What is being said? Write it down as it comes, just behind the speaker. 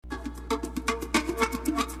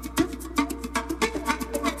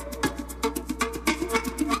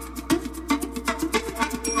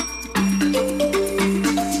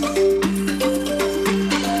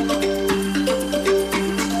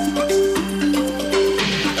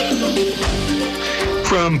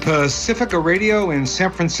From Pacifica Radio in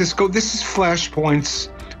San Francisco, this is Flashpoints.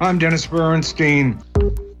 I'm Dennis Bernstein.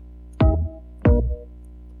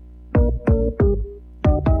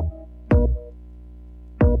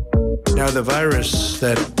 Now, the virus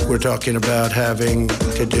that we're talking about having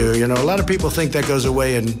to do, a lot of people think that goes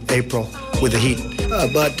away in April with the heat.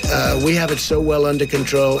 But we have it so well under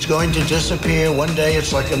control. It's going to disappear. One day,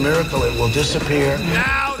 it's like a miracle. It will disappear.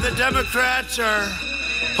 Now the Democrats are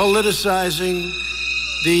politicizing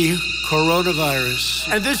the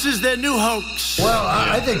coronavirus. And this is their new hoax. Well,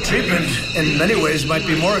 I think treatment in many ways might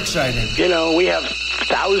be more exciting. We have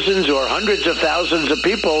thousands or hundreds of thousands of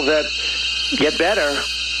people that get better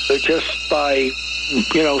just by,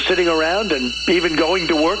 sitting around and even going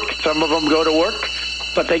to work. Some of them go to work,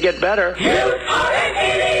 but they get better. You are an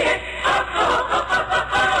idiot.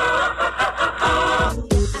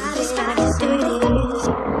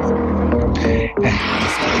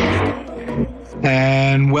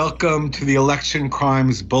 And welcome to the Election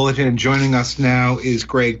Crimes Bulletin. Joining us now is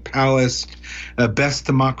Greg Palast, Best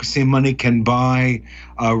Democracy Money Can Buy,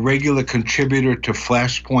 a regular contributor to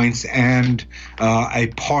Flashpoints and a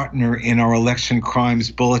partner in our Election Crimes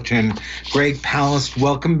Bulletin. Greg Palast,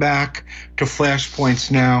 welcome back to Flashpoints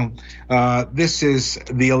now. This is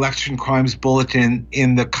the Election Crimes Bulletin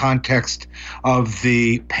in the context of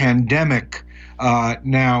the pandemic.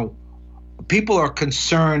 Now, people are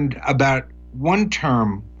concerned about one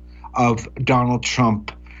term of Donald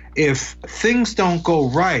Trump. If things don't go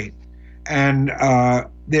right and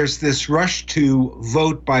there's this rush to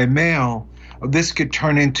vote by mail, this could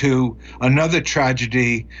turn into another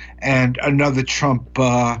tragedy and another Trump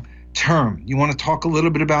term. You want to talk a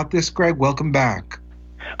little bit about this, Greg? Welcome back.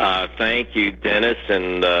 Thank you, Dennis,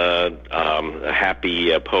 and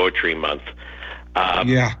happy Poetry Month.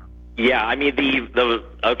 Yeah, I mean,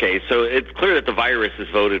 okay, so it's clear that the virus has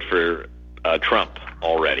voted for Trump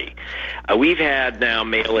already. We've had now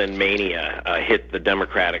mail-in mania hit the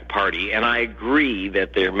Democratic Party, and I agree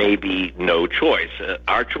that there may be no choice.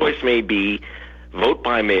 Our choice may be vote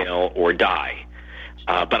by mail or die.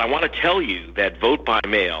 But I want to tell you that vote by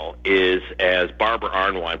mail is, as Barbara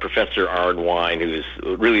Arnwine, Professor Arnwine, who is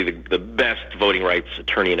really the best voting rights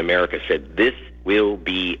attorney in America, said, this will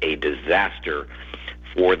be a disaster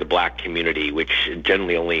for the black community, which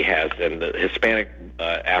generally only has, and the Hispanic,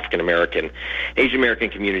 African-American, Asian-American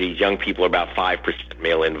communities, young people are about 5%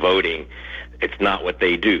 mail-in voting. It's not what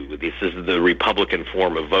they do. This is the Republican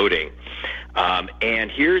form of voting.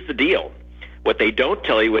 And here's the deal. What they don't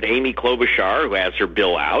tell you, what Amy Klobuchar, who has her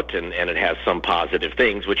bill out, and it has some positive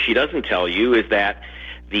things, what she doesn't tell you is that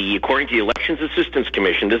according to the Elections Assistance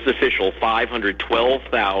Commission, this is official,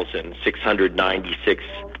 512,696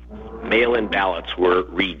 mail-in ballots were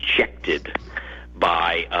rejected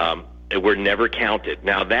were never counted.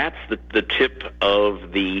 Now, that's the tip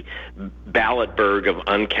of the ballotberg of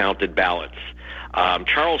uncounted ballots.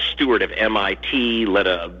 Charles Stewart of MIT led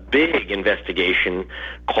a big investigation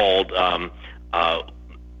called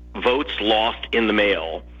Votes Lost in the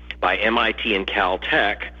Mail by MIT and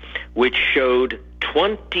Caltech, which showed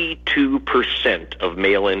 22% of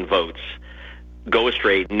mail-in votes go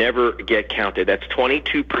astray, never get counted. That's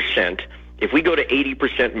 22%. If we go to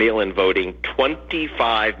 80% mail-in voting,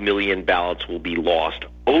 25 million ballots will be lost,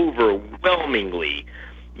 overwhelmingly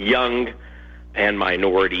young and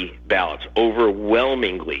minority ballots,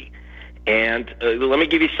 overwhelmingly. And let me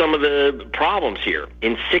give you some of the problems here.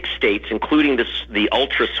 In 6 states, including the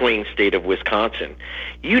ultra-swing state of Wisconsin,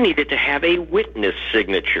 you needed to have a witness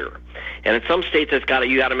signature. And in some states, you got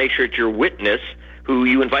to make sure it's your witness who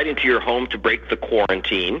you invite into your home to break the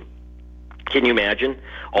quarantine. Can you imagine?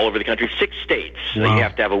 All over the country, 6 states, wow. You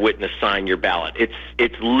have to have a witness sign your ballot.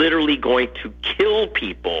 It's literally going to kill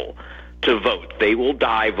people to vote. They will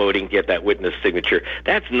die voting to get that witness signature.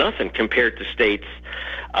 That's nothing compared to states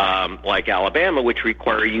like Alabama, which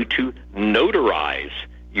require you to notarize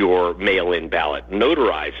your mail-in ballot.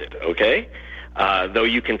 Notarize it, okay? Though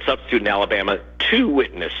you can substitute in Alabama 2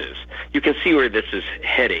 witnesses. You can see where this is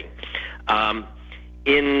heading.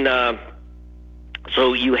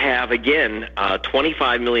 So you have, again,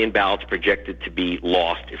 25 million ballots projected to be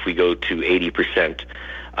lost if we go to 80%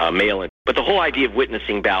 mail-in. But the whole idea of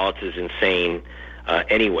witnessing ballots is insane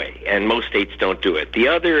anyway, and most states don't do it. The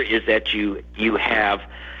other is that you have,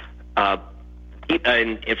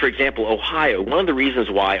 and for example, Ohio. One of the reasons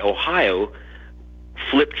why Ohio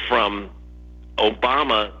flipped from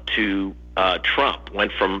Obama to Trump,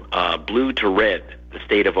 went from blue to red, the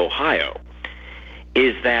state of Ohio,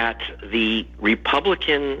 is that the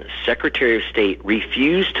Republican Secretary of State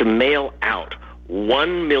refused to mail out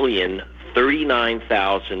 1,000,000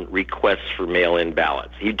 39,000 requests for mail-in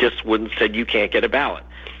ballots. He just wouldn't said you can't get a ballot.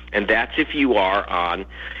 And that's if you are on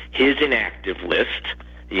his inactive list.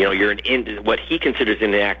 You know, you're what he considers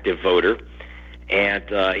an inactive voter. And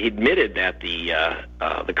he admitted that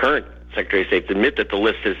the current Secretary of State admit that the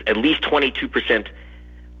list is at least 20%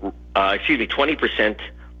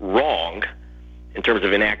 wrong in terms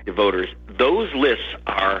of inactive voters. Those lists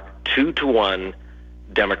are 2-to-1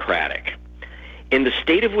 Democratic. In the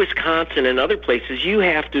state of Wisconsin and other places, you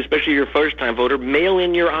have to, especially your first-time voter, mail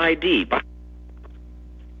in your ID.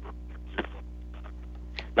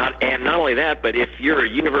 And not only that, but if you're a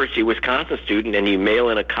University of Wisconsin student and you mail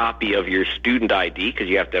in a copy of your student ID, because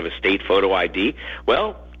you have to have a state photo ID,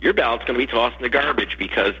 well, your ballot's going to be tossed in the garbage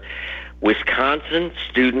because Wisconsin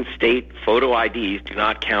student state photo IDs do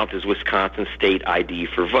not count as Wisconsin state ID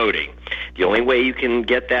for voting. The only way you can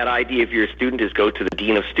get that ID if you're a student is go to the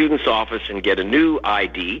Dean of Students office and get a new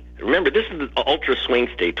ID. Remember, this is the ultra swing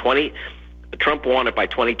state. Trump won it by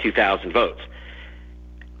 22,000 votes.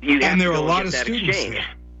 And there are a lot of students there.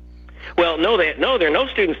 Well, no, there are no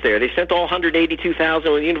students there. They sent all 182,000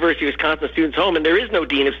 of the University of Wisconsin students home, and there is no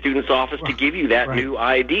Dean of Students office to give you that new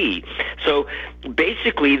ID. So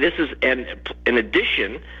basically, this is, and in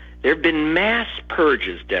addition, there have been mass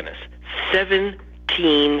purges, Dennis.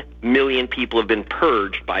 17 million people have been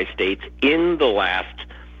purged by states in the last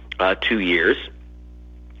 2 years.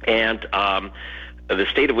 And the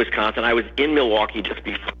state of Wisconsin, I was in Milwaukee just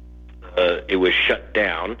before it was shut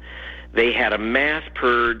down. They had a mass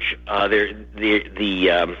purge.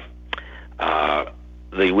 The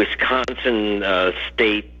Wisconsin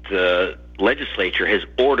state legislature has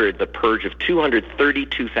ordered the purge of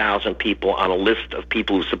 232,000 people on a list of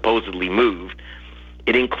people who supposedly moved.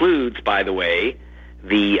 It includes, by the way,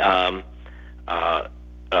 the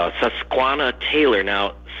Susquehanna Taylor.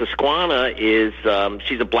 Now, Susquehanna is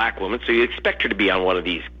she's a black woman, so you expect her to be on one of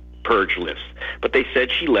these purge lists. But they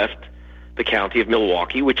said she left the county of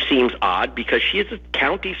Milwaukee, which seems odd because she is a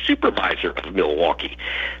county supervisor of Milwaukee.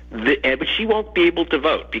 But she won't be able to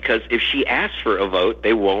vote because if she asks for a vote,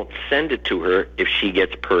 they won't send it to her if she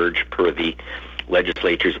gets purged per the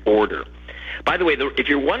legislature's order. By the way, if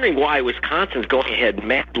you're wondering why Wisconsin's going ahead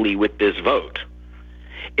madly with this vote,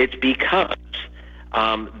 it's because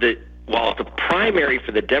while it's a primary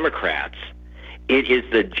for the Democrats, it is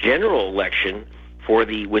the general election for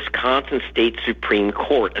the Wisconsin State Supreme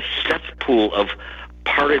Court, a cesspool of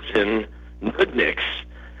partisan nudniks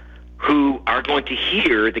who are going to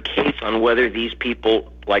hear the case on whether these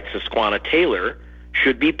people like Susquehanna Taylor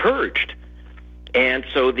should be purged. And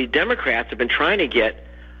so the Democrats have been trying to get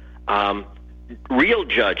real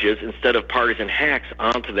judges instead of partisan hacks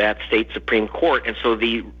onto that state Supreme Court. And so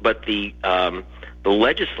the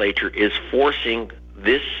legislature is forcing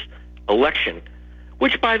this election,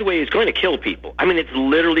 which, by the way, is going to kill people. I mean, it's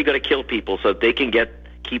literally going to kill people so that they can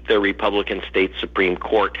keep their Republican state Supreme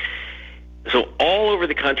Court. So all over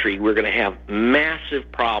the country, we're going to have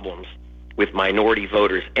massive problems with minority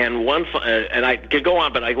voters. And and I could go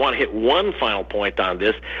on, but I want to hit one final point on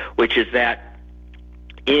this, which is that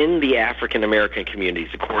in the African American communities,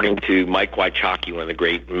 according to Mike Waichaki, one of the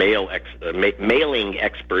great mailing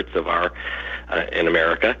experts of in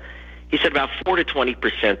America, he said about 4 to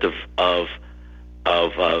 20%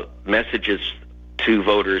 of messages to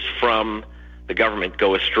voters from the government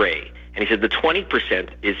go astray. And he said the 20%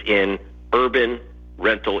 is in urban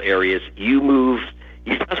rental areas. You're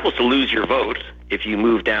not supposed to lose your vote if you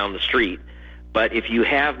move down the street, but if you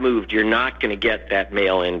have moved, you're not going to get that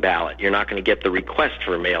mail-in ballot. You're not going to get the request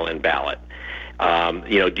for a mail-in ballot.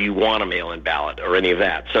 Do you want a mail-in ballot or any of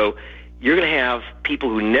that? So you're going to have people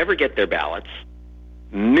who never get their ballots,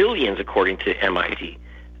 millions according to MIT,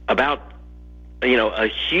 about a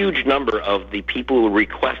huge number of the people who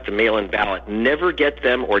request a mail-in ballot never get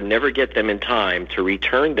them or never get them in time to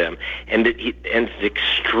return them. And it's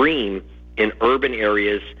extreme in urban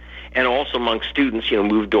areas and also among students,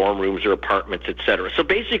 move dorm rooms or apartments, et cetera. So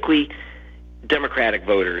basically, Democratic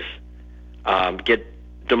voters get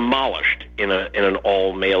demolished in an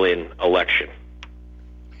all mail-in election.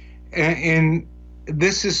 And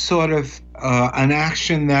this is sort of an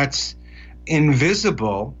action that's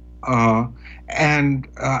invisible. And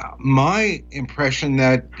my impression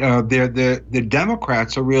that the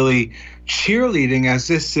Democrats are really cheerleading as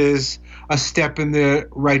this is a step in the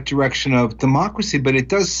right direction of democracy. But it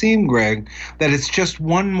does seem, Greg, that it's just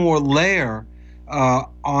one more layer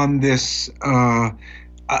on this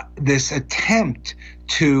attempt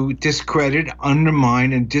to discredit,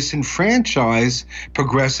 undermine, and disenfranchise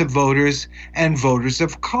progressive voters and voters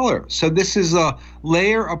of color. So this is a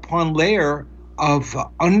layer upon layer of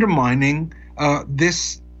undermining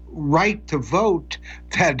this right to vote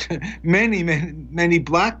that many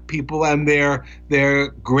black people and their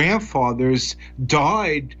grandfathers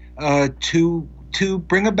died to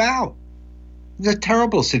bring about. It's a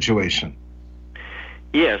terrible situation.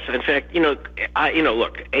 Yes, in fact, look,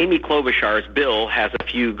 Amy Klobuchar's bill has a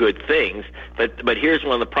few good things, but here's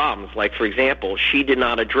one of the problems. Like, for example, she did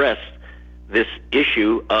not address this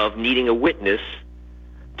issue of needing a witness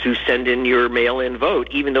to send in your mail-in vote,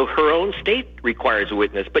 even though her own state requires a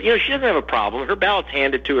witness. But, she doesn't have a problem. Her ballot's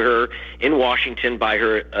handed to her in Washington by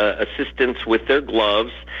her assistants with their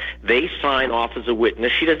gloves. They sign off as a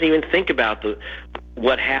witness. She doesn't even think about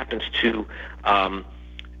what happens to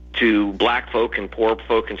black folk and poor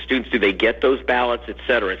folk and students. Do they get those ballots, et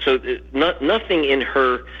cetera? So nothing in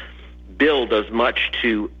her bill does much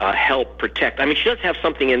to help protect. I mean, she does have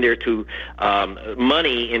something in there to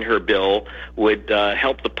money in her bill would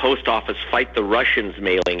help the post office fight the Russians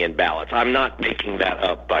mailing in ballots. I'm not making that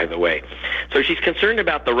up, by the way. So she's concerned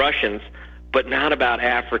about the Russians, but not about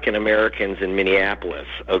African Americans in Minneapolis,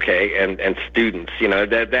 okay, and students.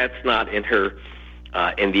 That's not in her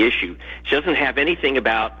in the issue. She doesn't have anything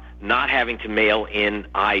about not having to mail in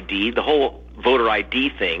ID. The whole voter ID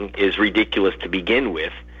thing is ridiculous to begin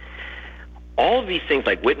with. All of these things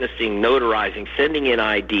like witnessing, notarizing, sending in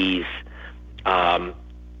IDs,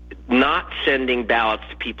 not sending ballots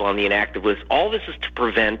to people on the inactive list, all this is to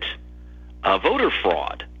prevent voter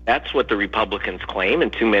fraud. That's what the Republicans claim,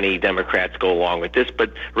 and too many Democrats go along with this.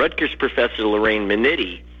 But Rutgers professor Lorraine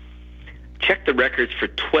Minetti checked the records for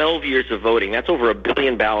 12 years of voting. That's over 1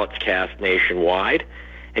 billion ballots cast nationwide.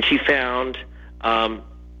 And she found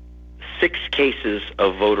 6 cases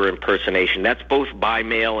of voter impersonation. That's both by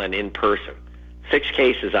mail and in person. 6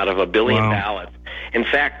 cases out of 1 billion ballots. In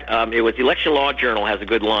fact, it was the Election Law Journal has a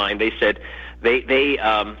good line. They said they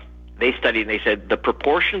studied and they said the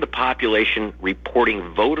proportion of the population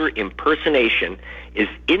reporting voter impersonation is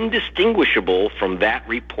indistinguishable from that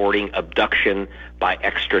reporting abduction by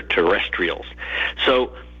extraterrestrials.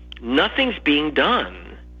 So nothing's being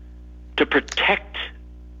done to protect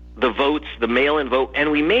the votes, the mail-in vote,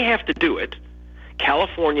 and we may have to do it.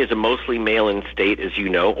 California is a mostly mail-in state, as you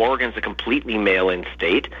know. Oregon's a completely mail-in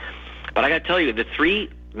state. But I got to tell you, the 3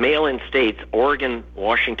 mail-in states, Oregon,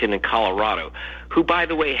 Washington, and Colorado, who, by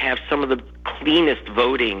the way, have some of the cleanest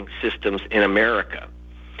voting systems in America,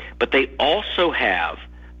 but they also have,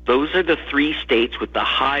 those are the 3 states with the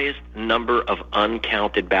highest number of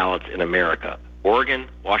uncounted ballots in America. Oregon,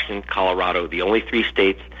 Washington, Colorado, the only 3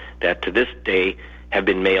 states that to this day have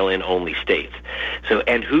been mail-in only states. So,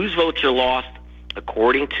 and whose votes are lost?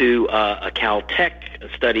 According to a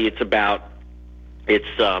Caltech study, it's your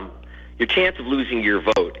chance of losing your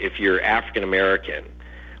vote if you're African American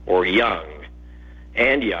or young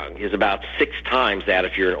is about 6 times that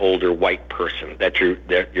if you're an older white person, that your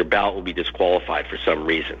ballot will be disqualified for some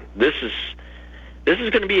reason. This is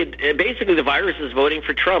going to be basically the virus is voting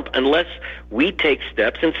for Trump unless we take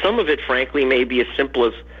steps, and some of it, frankly, may be as simple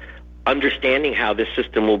as understanding how this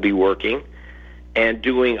system will be working and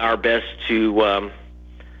doing our best to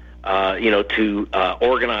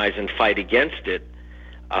organize and fight against it.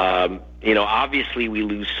 Obviously we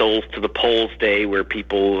lose souls to the polls day where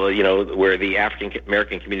people, where the African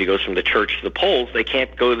American community goes from the church to the polls. They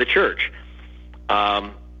can't go to the church.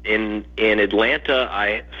 In Atlanta,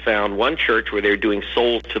 I found one church where they were doing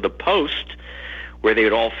souls to the post, where they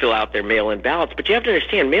would all fill out their mail-in ballots. But you have to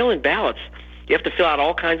understand, mail-in ballots, you have to fill out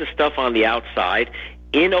all kinds of stuff on the outside.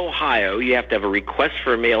 In Ohio, you have to have a request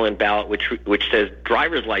for a mail-in ballot, which says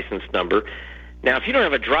driver's license number. Now, if you don't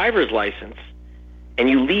have a driver's license and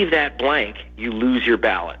you leave that blank, you lose your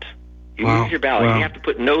ballot. You lose your ballot. Wow. You have to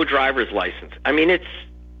put no driver's license. I mean, it's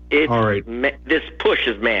all right. This push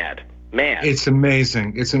is mad. It's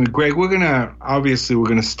amazing. Greg, we're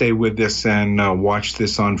gonna stay with this and watch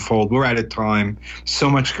this unfold. We're out of time. So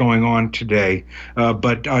much going on today,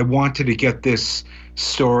 but I wanted to get this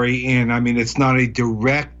story in. I mean, it's not a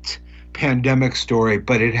direct pandemic story,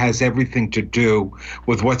 but it has everything to do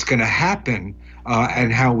with what's going to happen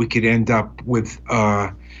and how we could end up with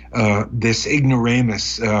this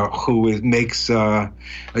ignoramus who makes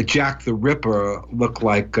Jack the Ripper look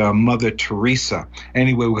like Mother Teresa.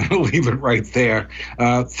 Anyway, we're going to leave it right there.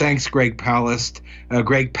 Thanks, Greg Palast.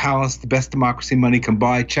 Greg Palast, the best democracy money can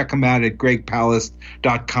buy. Check him out at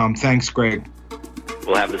gregpalast.com. Thanks, Greg.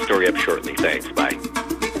 We'll have the story up shortly. Thanks. Bye.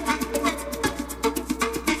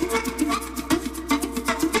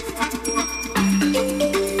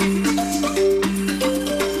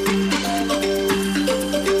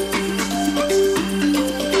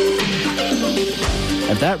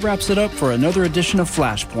 And that wraps it up for another edition of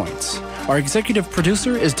Flashpoints. Our executive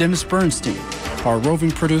producer is Dennis Bernstein. Our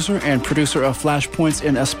roving producer and producer of Flashpoints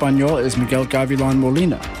in Espanol is Miguel Gavilan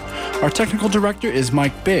Molina. Our technical director is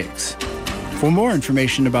Mike Biggs. For more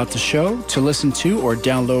information about the show, to listen to or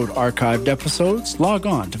download archived episodes, log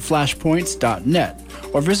on to flashpoints.net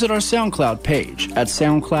or visit our SoundCloud page at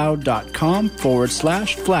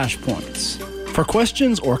soundcloud.com/flashpoints. For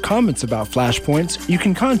questions or comments about Flashpoints, you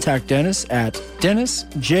can contact Dennis at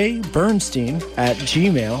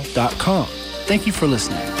dennisjbernstein@gmail.com. Thank you for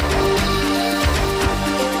listening.